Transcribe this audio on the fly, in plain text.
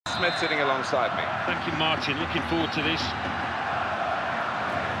Smith sitting alongside me. Thank you, Martin. Looking forward to this.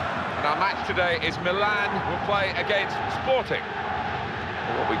 And our match today is Milan will play against Sporting.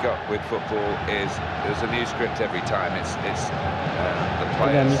 What we got with football is there's a new script every time. It's the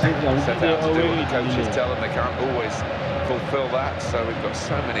players set out to do what the coaches tell them. They can't always fulfil that, so we've got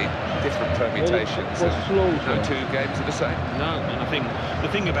so many different permutations. No two games are the same. No, and I think the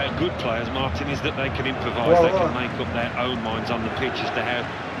thing about good players, Martin, is that they can improvise. They can make up their own minds on the pitch as to how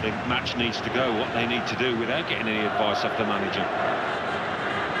the match needs to go, what they need to do, without getting any advice off the manager.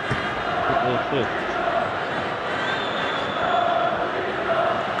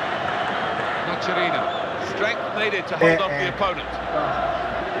 Strength needed to hold off the opponent.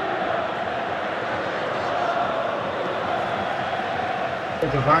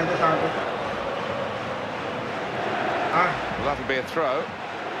 Well, that'll be a throw.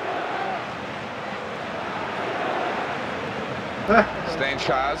 Staying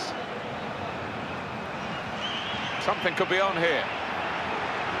Shaz. Something could be on here.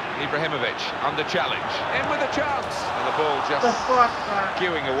 Ibrahimovic under challenge, in with a chance, and the ball just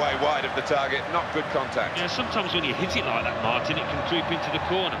skewing away wide of the target. Not good contact. Yeah, sometimes when you hit it like that, Martin, it can creep into the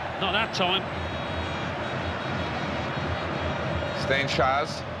corner. Not that time. Staying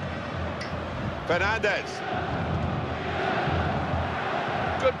Shaz. Fernandez.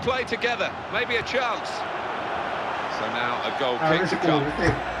 Good play together, maybe a chance. So now a goal kick to come.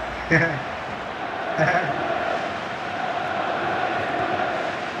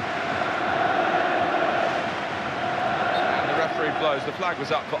 Blows. The flag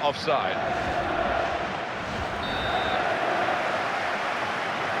was up for offside.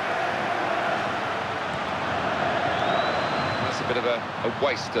 That's a bit of a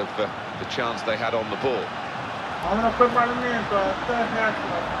waste of the chance they had on the ball.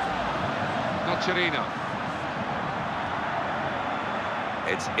 Nocerino.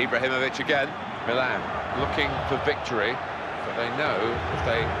 It's Ibrahimovic again. Milan looking for victory, but they know if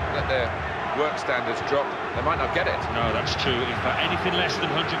they let their work standards drop, they might not get it. No, that's true. If for anything less than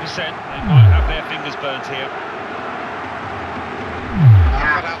 100%, they might have their fingers burnt here.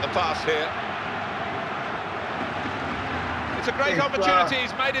 Cut out the pass here. It's a great opportunity.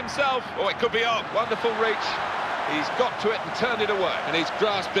 He's made himself. Oh, it could be on. Wonderful reach. He's got to it and turned it away. And he's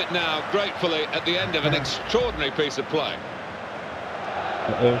grasped it now gratefully at the end of an extraordinary piece of play.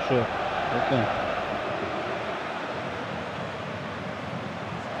 Sure. Okay.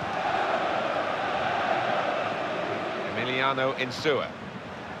 Insua.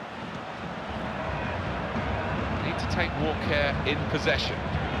 Need to take more care in possession.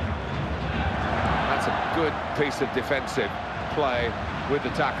 That's a good piece of defensive play with the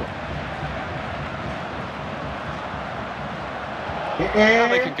tackle. Now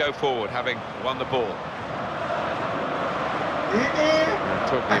they can go forward, having won the ball.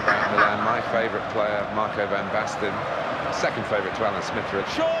 Talking about Milan, my favourite player, Marco van Basten. Second favourite to Alan Smith.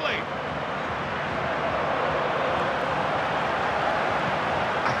 Surely!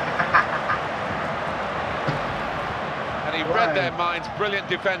 Read their minds, brilliant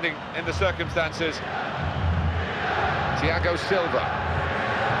defending in the circumstances. Thiago Silva.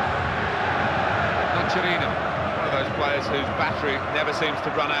 Nocerino, one of those players whose battery never seems to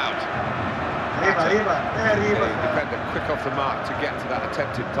run out. The defender quick off the mark to get to that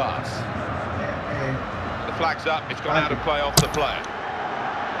attempted pass. The flag's up, it's gone out of play off the player.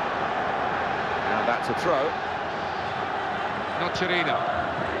 Now that's a throw. Nocerino.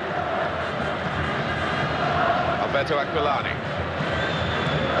 Alberto Aquilani.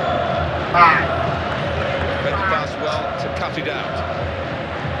 Read the pass well to cut it out.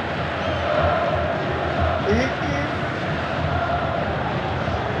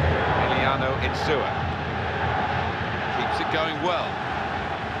 Emiliano Insua. Keeps it going well.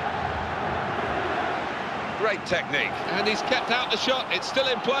 Great technique. And he's kept out the shot. It's still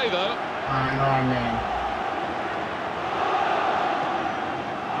in play, though. I know, man.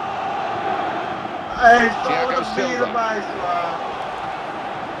 Thiago Silva.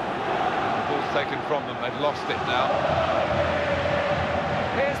 The ball's taken from them, they've lost it now.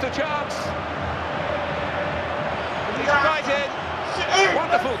 Here's the chance. He's right in.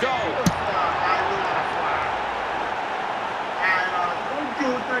 Wonderful goal.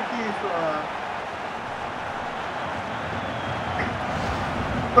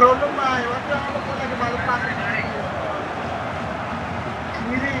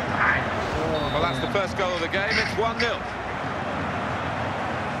 Well, that's the first goal of the game. It's 1-0.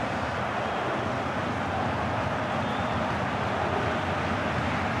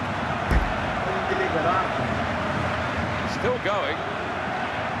 Still going.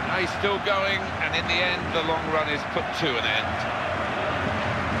 Now he's still going, and in the end, the long run is put to an end.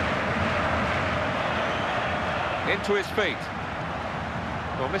 into his feet.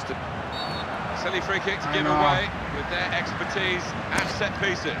 Well, Mr. Silly free kick to give away with their expertise at set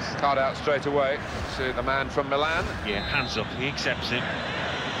pieces. Card out straight away to the man from Milan. Yeah, hands up, he accepts it.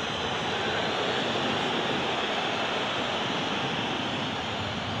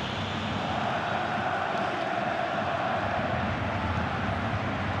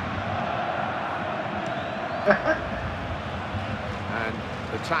 And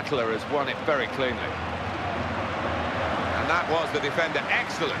the tackler has won it very cleanly. And that was the defender.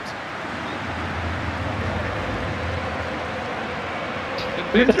 Excellent.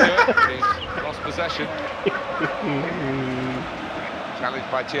 Didn't mean to do it, but he's lost possession.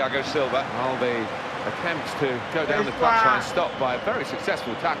 Challenged by Thiago Silva. All the attempts to go down the touchline stopped by a very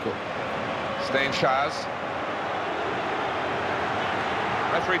successful tackle. Stein Shaz.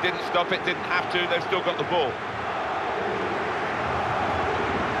 Referee didn't stop it, didn't have to, they've still got the ball.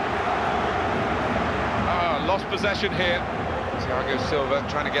 Lost possession here. Thiago Silva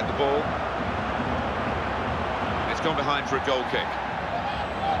trying to get the ball. It's gone behind for a goal kick.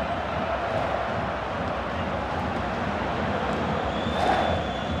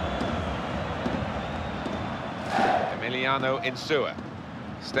 Emiliano Insua.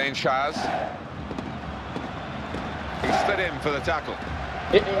 Stein Shaz. He slid in for the tackle.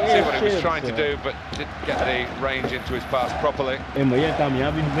 See what he was trying to do, but didn't get the range into his pass properly.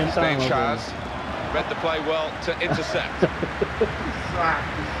 Stein Shaz read the play well to intercept.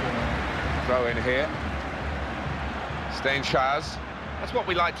 Throw in here. Stein Shaz. That's what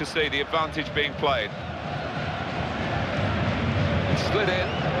we like to see, the advantage being played. He slid in.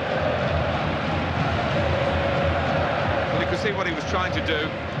 Well, you could see what he was trying to do,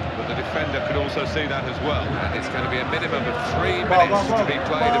 but the defender could also see that as well. And it's going to be a minimum of 3 minutes to be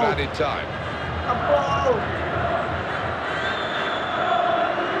played of added time.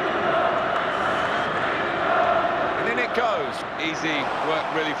 And in it goes. Easy work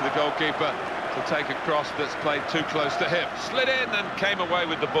really for the goalkeeper to take a cross that's played too close to him. Slid in and came away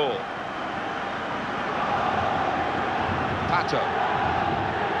with the ball. Pato.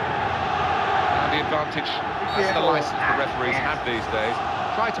 Now the advantage, that's the licence the referees have these days.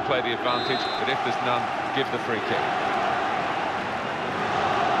 Try to play the advantage, but if there's none, give the free kick.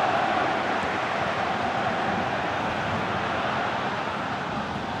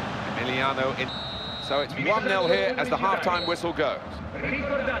 Emiliano in. So it's 1-0 here as the half-time whistle goes.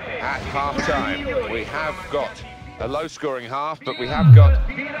 At half-time, we have got a low-scoring half, but we have got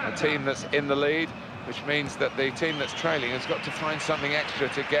a team that's in the lead, which means that the team that's trailing has got to find something extra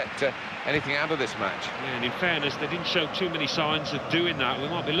to get anything out of this match. Yeah, and in fairness, they didn't show too many signs of doing that. We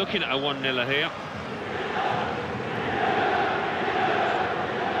might be looking at a 1-0 here.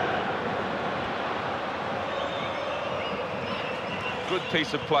 Good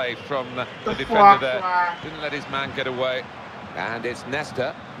piece of play from the defender there. Didn't let his man get away. And it's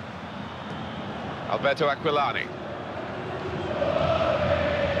Nesta. Alberto Aquilani.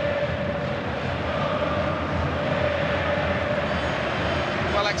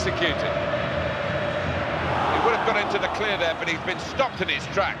 Well executed. He would have got into the clear there, but he's been stopped in his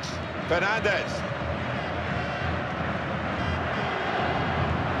tracks. Fernandez.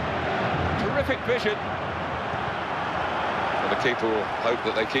 Terrific vision. Well, the keeper will hope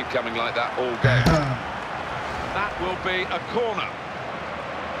that they keep coming like that all game. That will be a corner.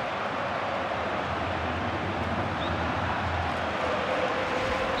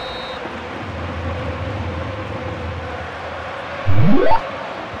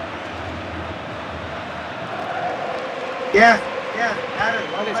 Yes, Adam.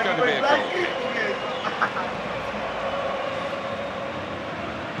 And it's going to be a goal.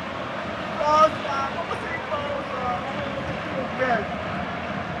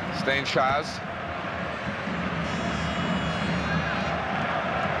 Stein Shaz.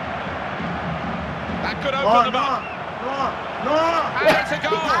 That could open them up. No. And it's a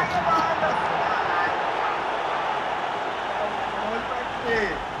goal.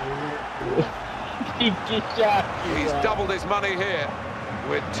 He's doubled his money here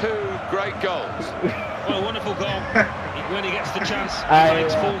with 2 great goals. Well, a wonderful goal. When he gets the chance, he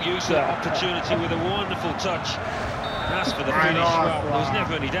makes full use of that opportunity with a wonderful touch. And as for the finish, well, there was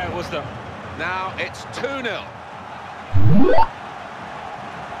never any doubt, was there? Now it's 2-0.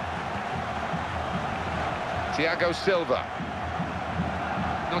 Thiago Silva.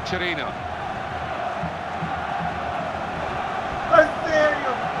 Nocerino.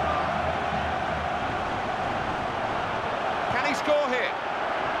 Can he score here?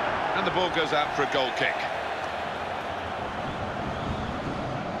 And the ball goes out for a goal kick.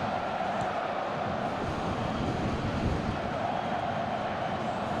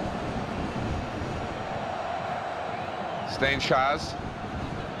 Steinschaz.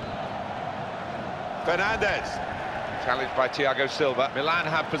 Fernandez. Challenged by Thiago Silva. Milan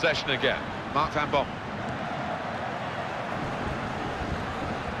have possession again. Mark van Bommel.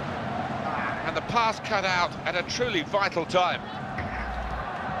 And the pass cut out at a truly vital time.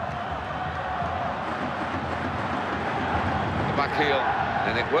 The back heel,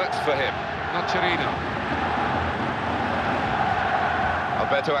 and it works for him. Nocerino.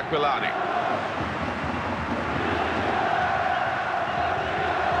 Alberto Aquilani.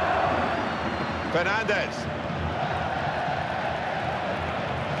 Fernandez.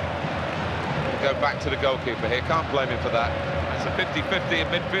 Go back to the goalkeeper here, can't blame him for that. It's a 50-50 in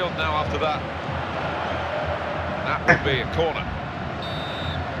midfield now after that. That would be a corner.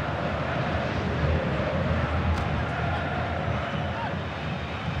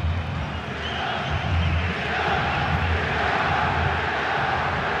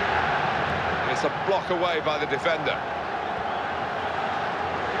 And it's a block away by the defender.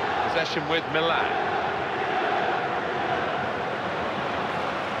 Possession with Milan.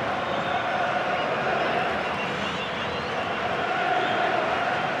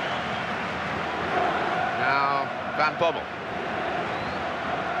 Van Bommel.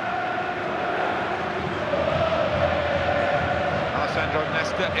 Alessandro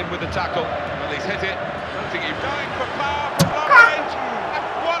Nesta in with the tackle. Well, he's hit it. I don't think he's going for power from long range.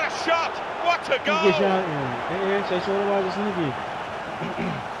 What a shot! What a goal!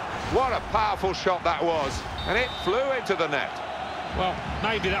 What a powerful shot that was, and it flew into the net. Well,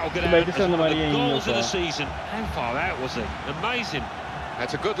 maybe that'll get out as one of the goals of the season. How far out was he? Amazing.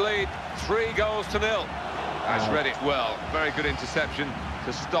 That's a good lead. 3 goals to 0. Has read it well. Very good interception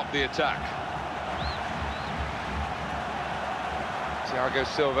to stop the attack. Thiago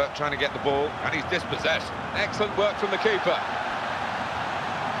Silva trying to get the ball, and he's dispossessed. Excellent work from the keeper.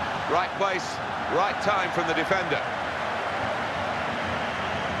 Right place, right time from the defender.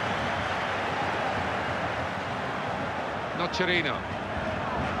 Nocerino.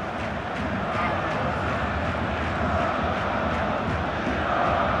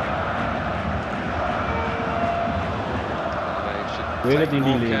 Take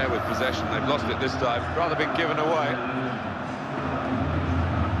more care with possession. They've lost it this time. Rather been given away.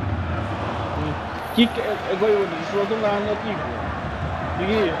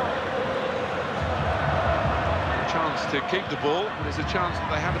 Chance to keep the ball, but it's a chance that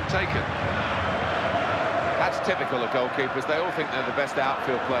they haven't taken. That's typical of goalkeepers. They all think they're the best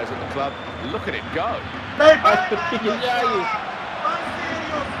outfield players at the club. Look at it go.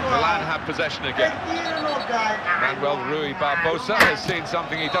 Milan have possession again. Manuel Rui Barbosa has seen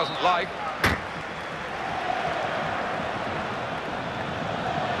something he doesn't like.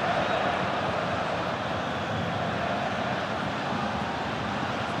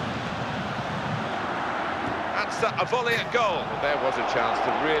 That's a volley at goal. Well, there was a chance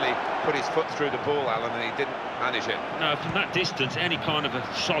to really put his foot through the ball, Alan, and he didn't manage it. No, from that distance, any kind of a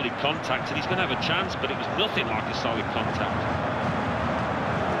solid contact, and he's going to have a chance, but it was nothing like a solid contact.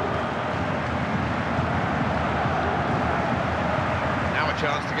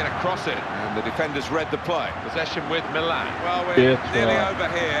 Chance to get across it, and the defenders read the play. Possession with Milan. Well, we're nearly over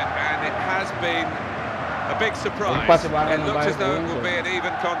here, and it has been a big surprise. It looks as though it will be an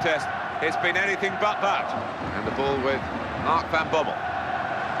even contest. It's been anything but that. And the ball with Mark van Bommel.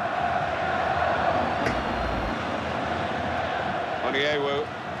 Onyewu.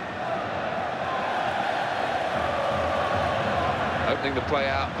 Opening the play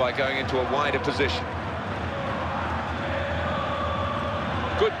out by going into a wider position.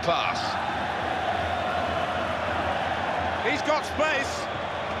 Good pass. He's got space.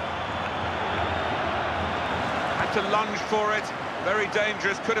 Had to lunge for it. Very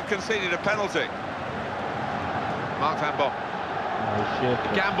dangerous. Could have conceded a penalty. Mark van Bommel.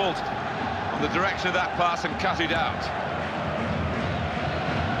 Gambled on the direction of that pass and cut it out.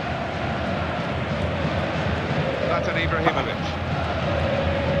 Zlatan Ibrahimovic.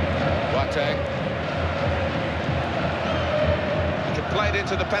 Boateng. Played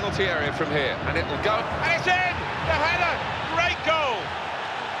into the penalty area from here, and it'll go, and it's in! The header! Great goal!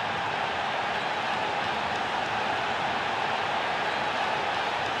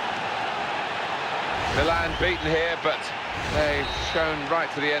 Milan beaten here, but they've shown right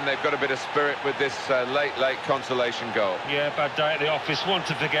to the end they've got a bit of spirit with this late consolation goal. Yeah, bad day at the office, one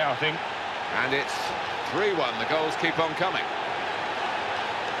to forget, I think. And it's 3-1, the goals keep on coming.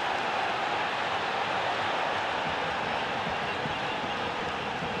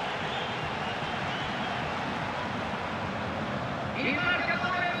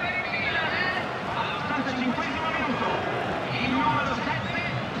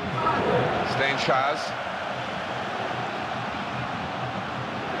 Steinschaz.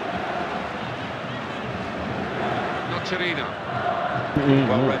 Torino.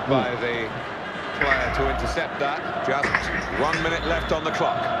 Well read by the player to intercept that. Just 1 minute left on the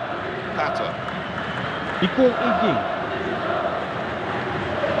clock. Pato.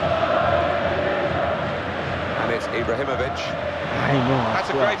 And it's Ibrahimovic. That's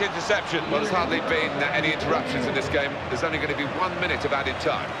a great interception. Well, there's hardly been any interruptions in this game. There's only going to be 1 minute of added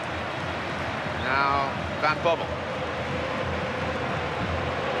time. Now, Van Bommel.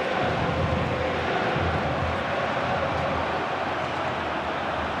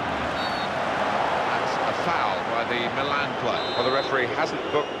 The Milan player. Well, the referee hasn't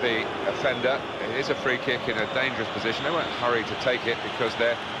booked the offender. It is a free kick in a dangerous position. They won't hurry to take it because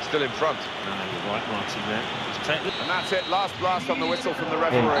they're still in front. No, you're right, Martin, there. Just take it. And that's it. Last blast on the whistle from the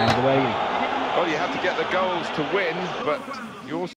referee. Well, you have to get the goals to win, but you also